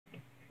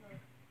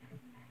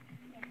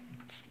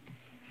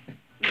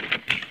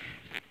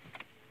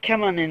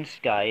Come on in,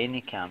 Sky, in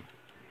you come.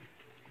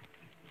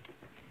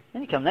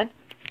 In you come then.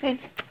 In.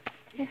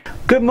 Yeah.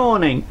 Good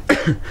morning.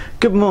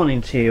 Good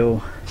morning to you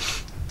all.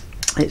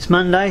 It's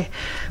Monday.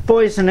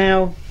 Boys are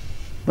now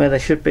where they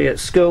should be at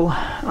school.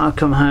 I've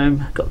come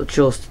home, got the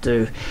chores to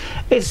do.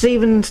 It's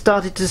even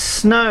started to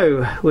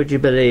snow, would you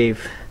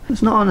believe?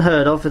 It's not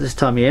unheard of for this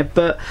time of year,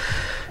 but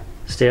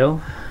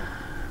still,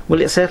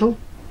 will it settle?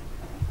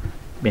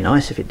 It'd be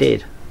nice if it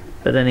did,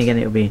 but then again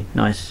it would be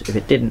nice if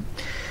it didn't.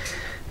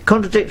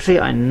 Contradictory,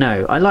 I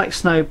know. I like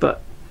snow,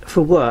 but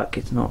for work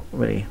it's not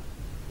really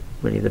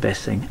the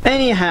best thing.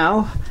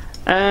 Anyhow,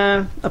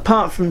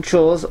 apart from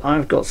chores,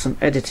 I've got some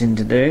editing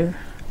to do,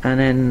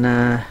 and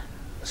then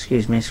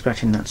excuse me,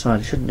 scratching that side,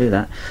 I shouldn't do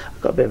that.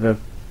 I've got a bit of a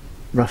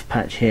rough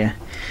patch here.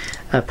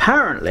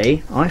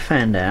 Apparently I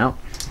found out,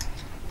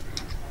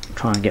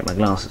 try and get my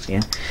glasses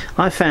again,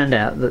 I found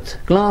out that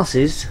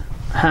glasses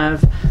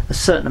have a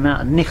certain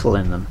amount of nickel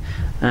in them,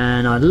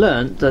 and I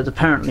learnt that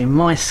apparently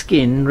my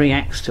skin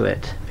reacts to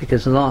it,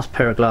 because the last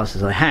pair of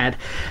glasses I had,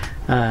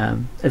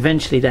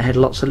 eventually they had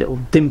lots of little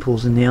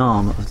dimples in the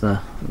arm of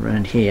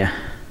around here.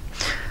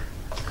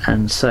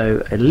 And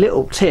so a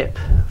little tip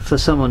for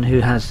someone who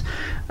has,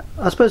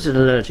 I suppose, an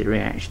allergic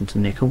reaction to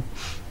nickel,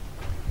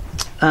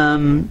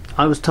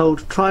 I was told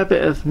to try a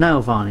bit of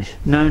nail varnish.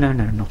 No,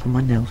 not on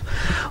my nails,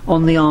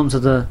 on the arms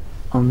of the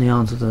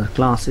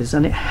glasses,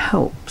 and it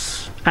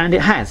helps. And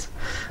it has,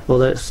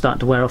 although it's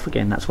starting to wear off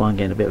again. That's why I'm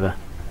getting a bit of a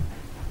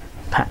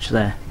patch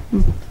there.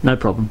 No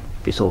problem,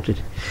 be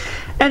sorted.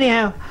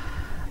 Anyhow,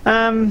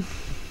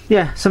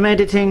 yeah, some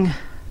editing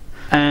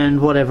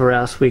and whatever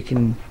else we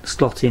can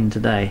slot in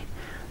today.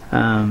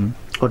 I'd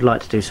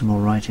like to do some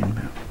more writing,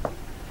 but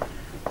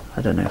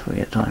I don't know if we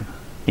get time.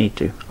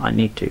 I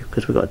need to,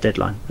 because we've got a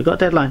deadline.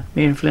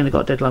 Me and Flynn have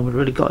got a deadline. We've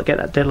really got to get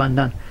that deadline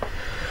done.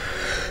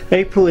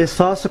 April is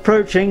fast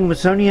approaching.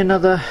 It's only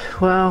another,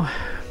 well,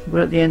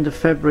 we're at the end of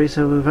February,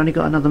 so we've only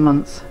got another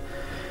month.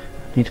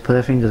 Need to put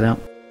our fingers out.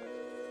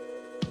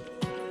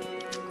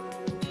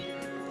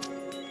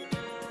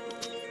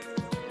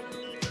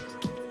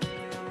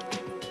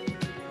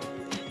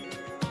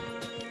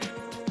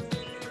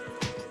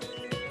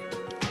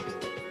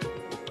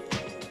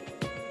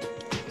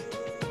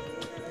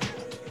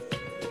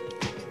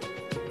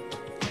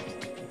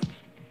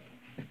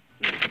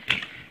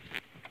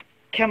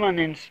 Come on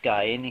in,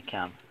 Sky, in you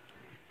come.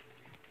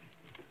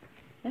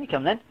 In you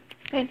come then.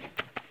 In.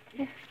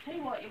 Yeah. Tell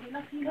you what, you'll be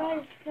lucky not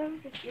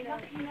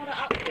at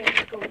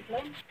Applegate school,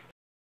 Flynn.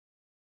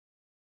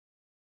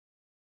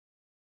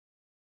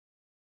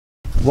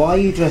 Why are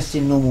you dressed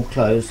in normal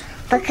clothes?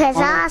 Because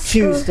on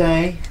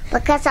Tuesday.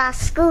 Because our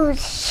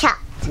school's shut.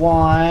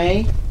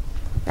 Why?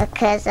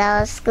 Because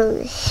our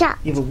school's shut.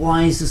 Yeah, but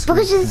why is the school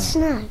Because shut? of the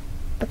snow.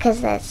 Because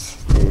there's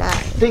snow.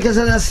 Because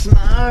of the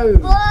snow.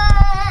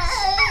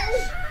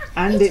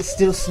 And it's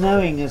still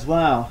snowing as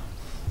well.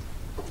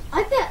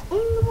 I bet in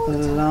the water.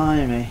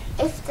 Blimey.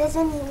 If there's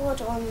any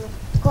water on the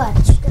ground,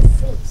 it's going to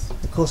freeze.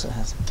 Of course it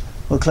has.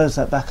 We'll close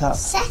that back up.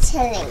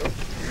 Settling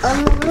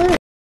on the roof.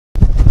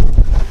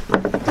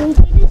 Can we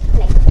do this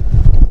thing?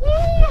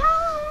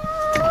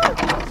 Yeehaw!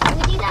 Can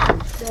we do that?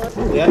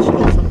 Oh, we actually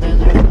got some down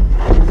there.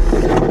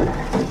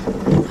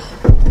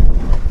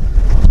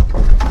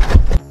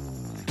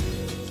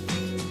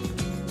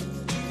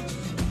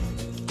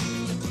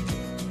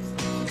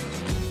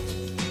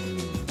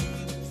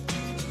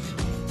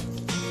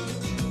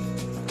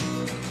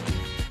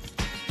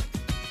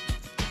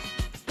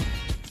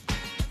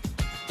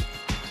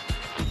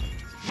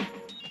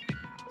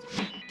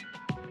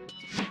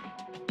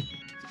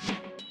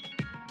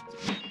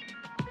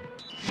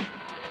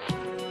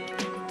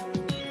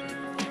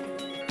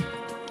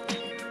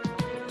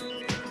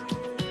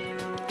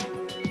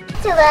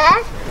 To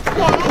us,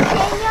 get in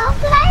your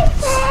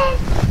places.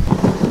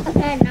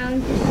 Okay, now I'm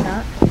just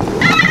stuck.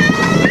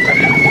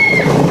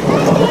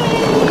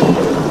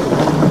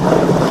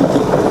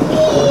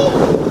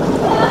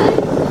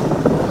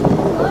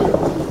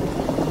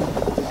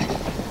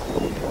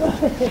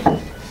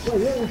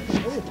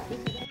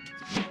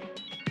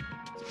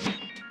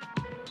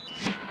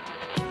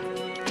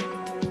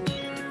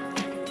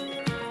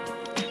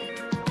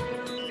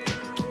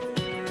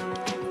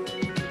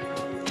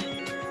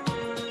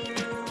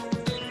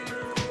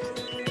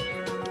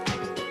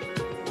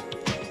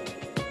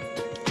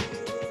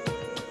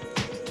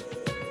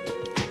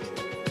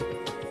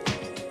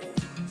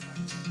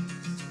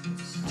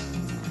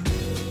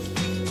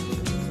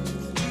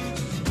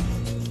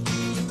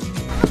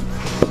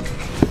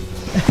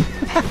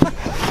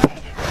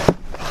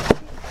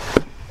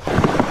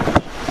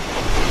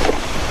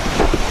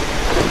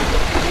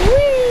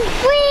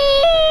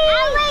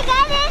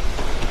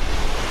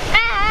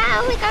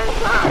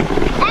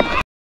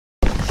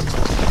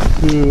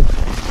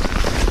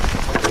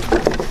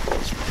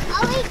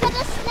 Oh, we got a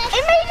snake.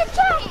 It made a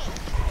jump.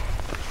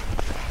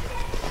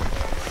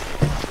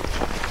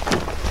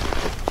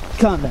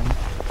 Calm down.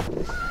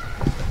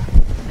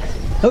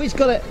 Oh, he's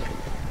got it.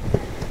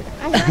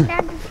 I'm going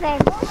down to flame.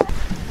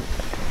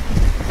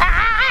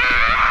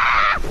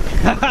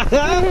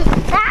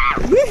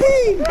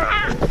 Woohoo!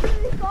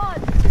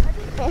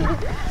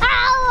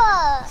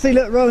 Ow! See,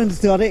 look, Rowan's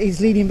got it. He's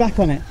leaning back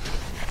on it.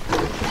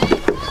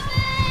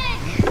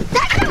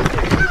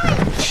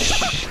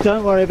 Shh,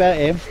 don't worry about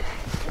him.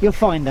 You're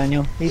fine,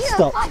 Daniel. He's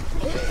stopped.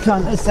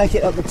 Come on, let's take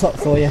it up the top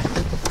for you.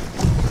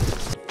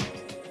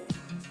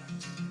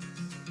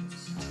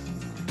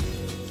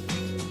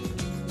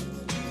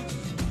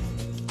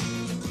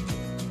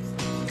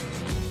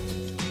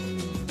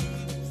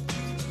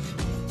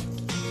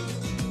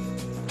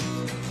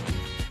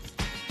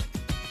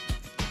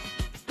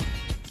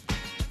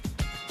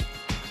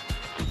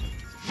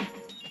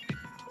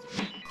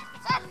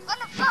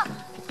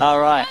 All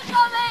right.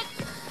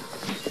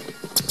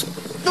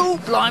 Oh,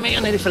 blimey, I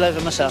nearly fell over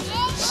myself.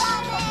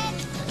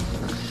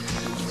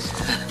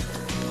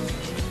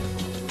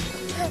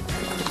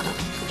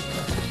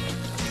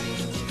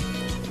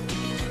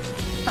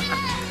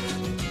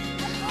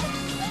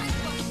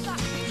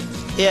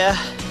 Yeah.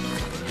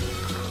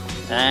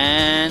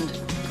 And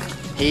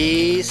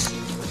he's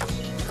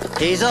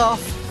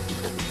off.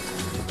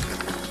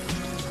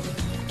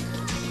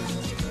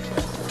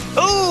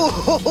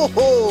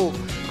 Oh!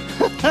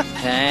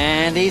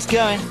 And he's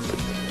going.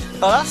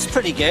 Oh, that's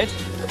pretty good.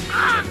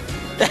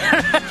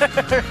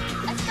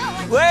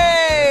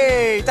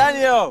 Way,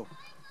 Daniel.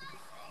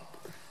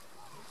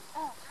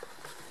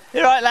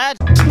 You right, lad?